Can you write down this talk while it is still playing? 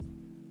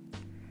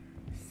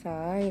So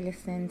you're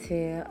listening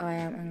to I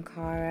Am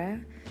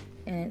Ankara,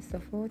 and it's the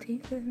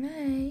 14th of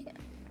May.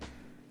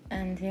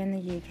 And here in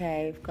the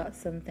UK, we've got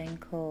something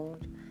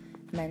called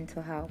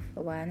Mental Health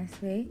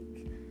Awareness Week.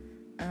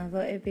 And I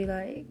thought it'd be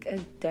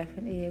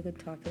definitely a good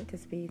topic to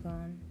speak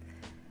on.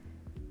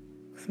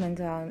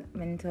 Because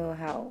mental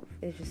health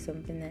is just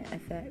something that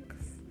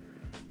affects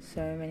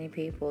so many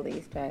people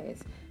these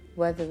days.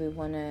 Whether we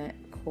want to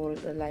call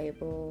it the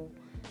label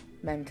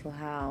mental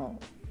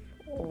health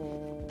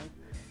or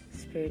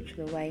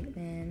spiritual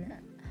awakening.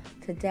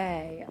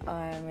 Today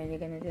I'm really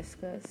going to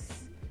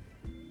discuss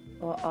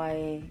what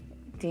I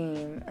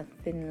deem a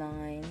thin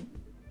line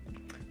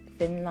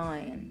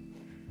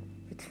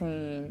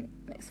between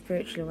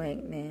spiritual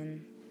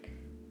awakening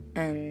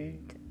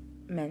and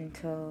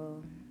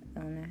mental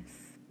illness.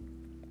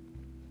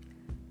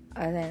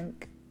 I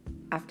think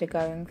after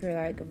going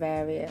through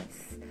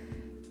various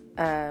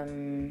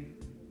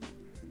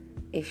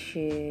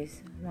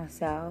issues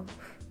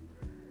myself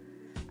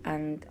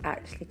and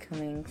actually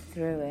coming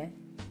through it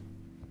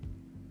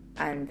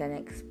and then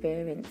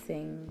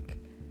experiencing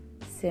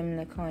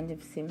similar kind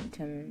of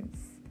symptoms,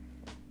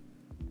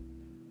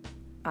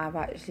 I've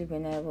actually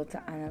been able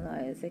to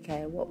analyse,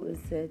 what was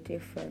the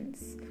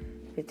difference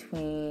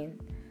between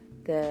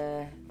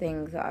the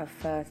things that I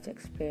first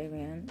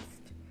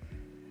experienced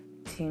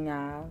to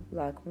now,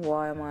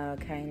 why am I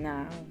okay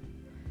now,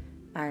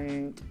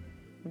 and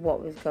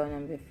what was going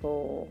on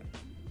before.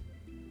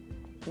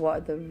 What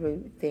are the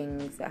root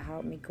things that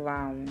help me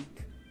ground,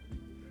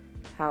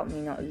 help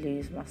me not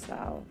lose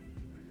myself,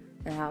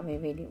 and help me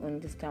really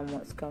understand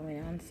what's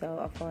going on. So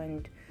I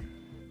find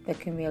there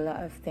can be a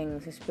lot of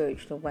things with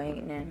spiritual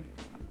awakening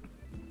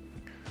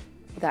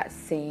that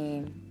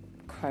seem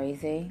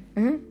crazy,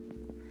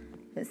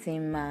 that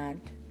seem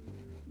mad,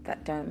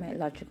 that don't make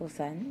logical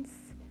sense.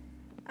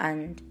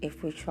 And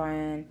if we try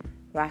and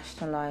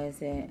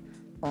rationalise it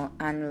or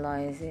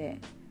analyse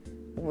it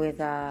with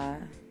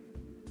our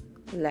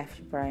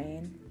left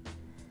brain,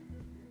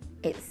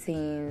 it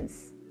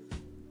seems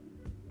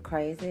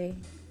crazy,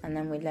 and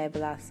then we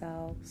label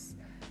ourselves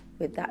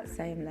with that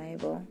same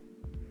label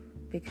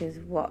because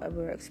what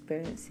we're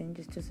experiencing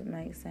just doesn't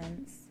make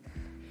sense.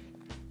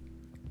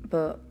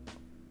 But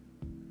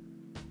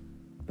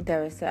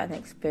there are certain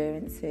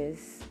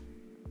experiences,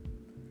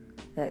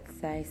 let's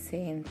say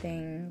seeing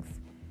things,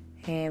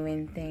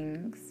 hearing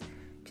things,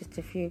 just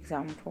a few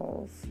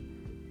examples,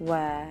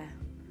 where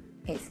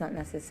it's not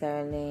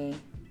necessarily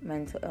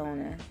mental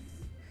illness,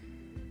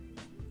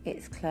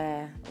 it's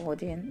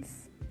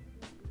clairaudience,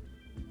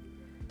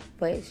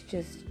 but it's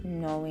just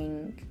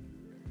knowing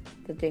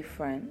the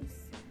difference.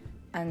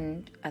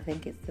 And I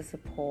think it's the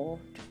support.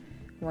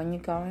 When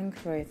you're going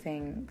through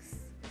things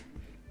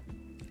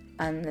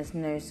and there's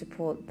no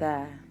support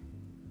there,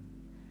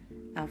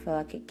 I feel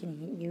like it can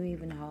hit you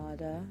even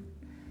harder.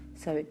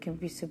 So it can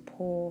be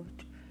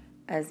support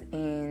as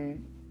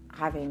in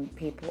having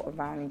people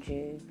around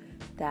you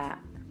that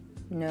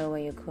know where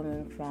you're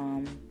coming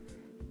from,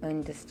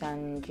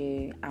 understand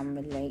you and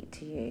relate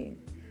to you,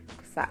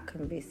 because that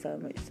can be so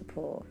much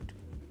support.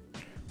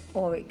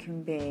 Or it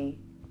can be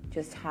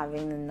just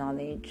having the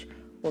knowledge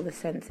or the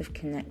sense of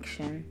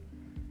connection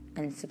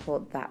and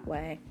support that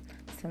way.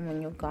 So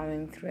when you're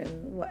going through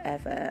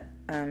whatever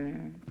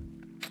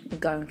you're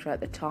going through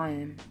at the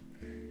time,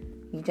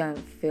 you don't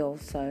feel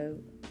so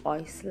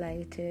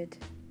isolated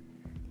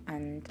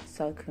and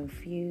so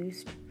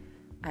confused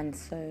and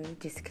so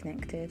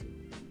disconnected.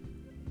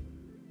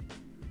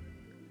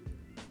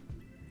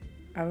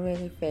 I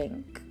really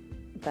think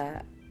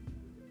that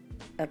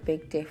a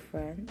big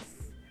difference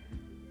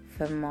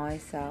for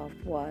myself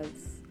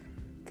was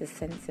the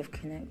sense of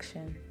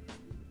connection.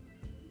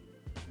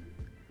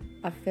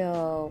 I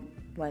feel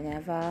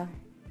whenever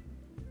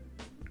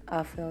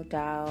I feel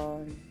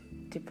down,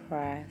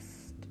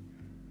 depressed,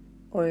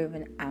 or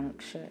even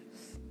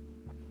anxious,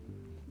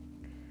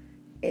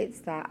 it's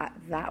that at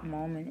that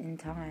moment in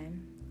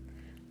time,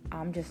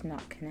 I'm just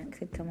not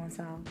connected to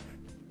myself.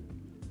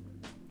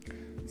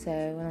 So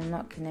when I'm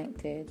not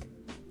connected,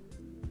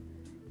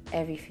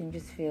 everything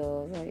just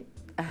feels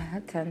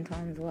 10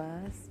 times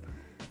worse.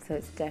 So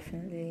it's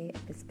definitely a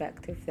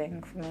perspective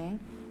thing for me.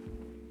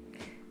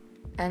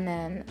 And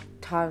then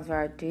times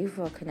where I do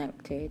feel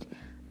connected,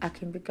 I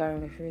can be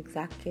going through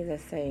exactly the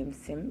same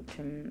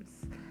symptoms,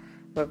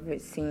 whether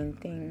it's seeing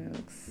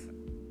things,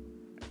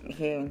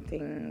 hearing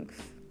things.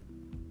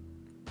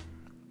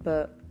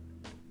 But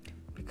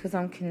because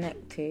I'm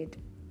connected,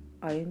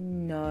 I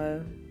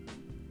know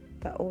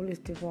that all is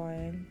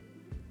divine,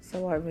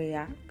 so I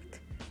react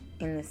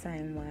in the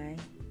same way.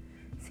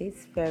 See,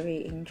 it's very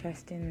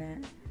interesting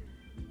that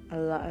a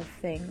lot of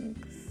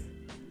things,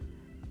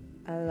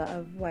 a lot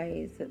of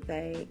ways that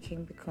they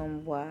can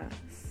become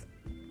worse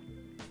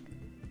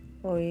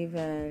or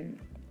even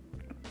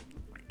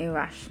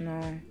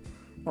irrational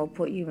or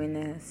put you in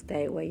a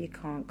state where you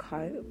can't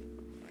cope,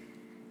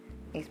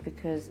 it's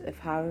because of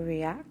how we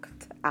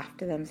react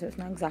after them. So it's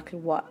not exactly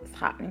what's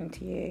happening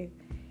to you,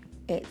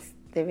 it's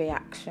the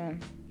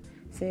reaction.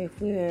 So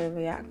if we were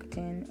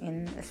reacting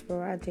in a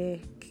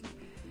sporadic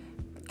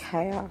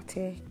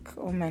chaotic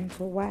or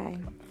mental way,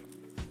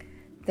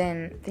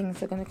 then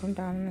things are going to come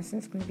down on us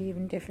and it's going to be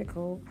even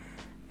difficult.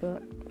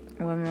 But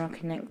when we're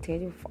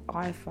connected,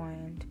 I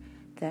find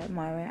that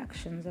my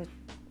reactions are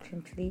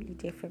completely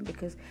different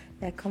because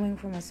they're coming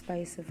from a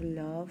space of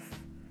love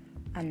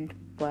and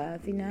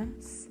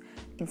worthiness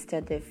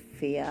instead of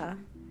fear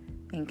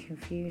and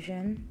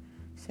confusion.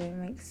 So it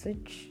makes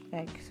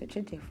such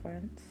a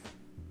difference.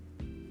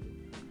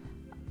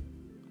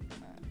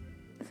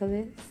 So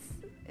this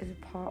is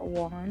part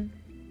 1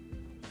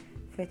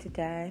 for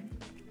today.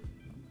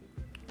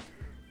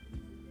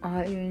 I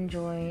hope you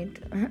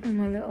enjoyed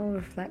my little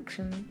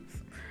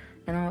reflections,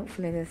 and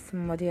hopefully there's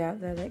somebody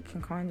out there that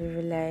can kind of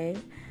relate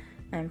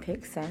and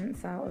pick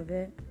sense out of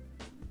it.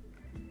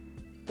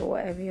 But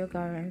whatever you're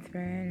going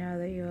through, know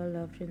that you're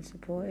loved and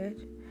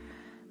supported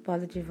by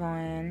the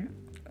divine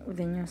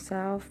within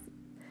yourself,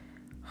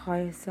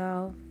 higher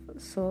self,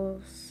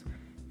 source,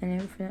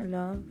 and infinite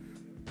love.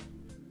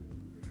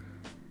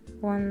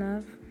 One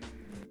love.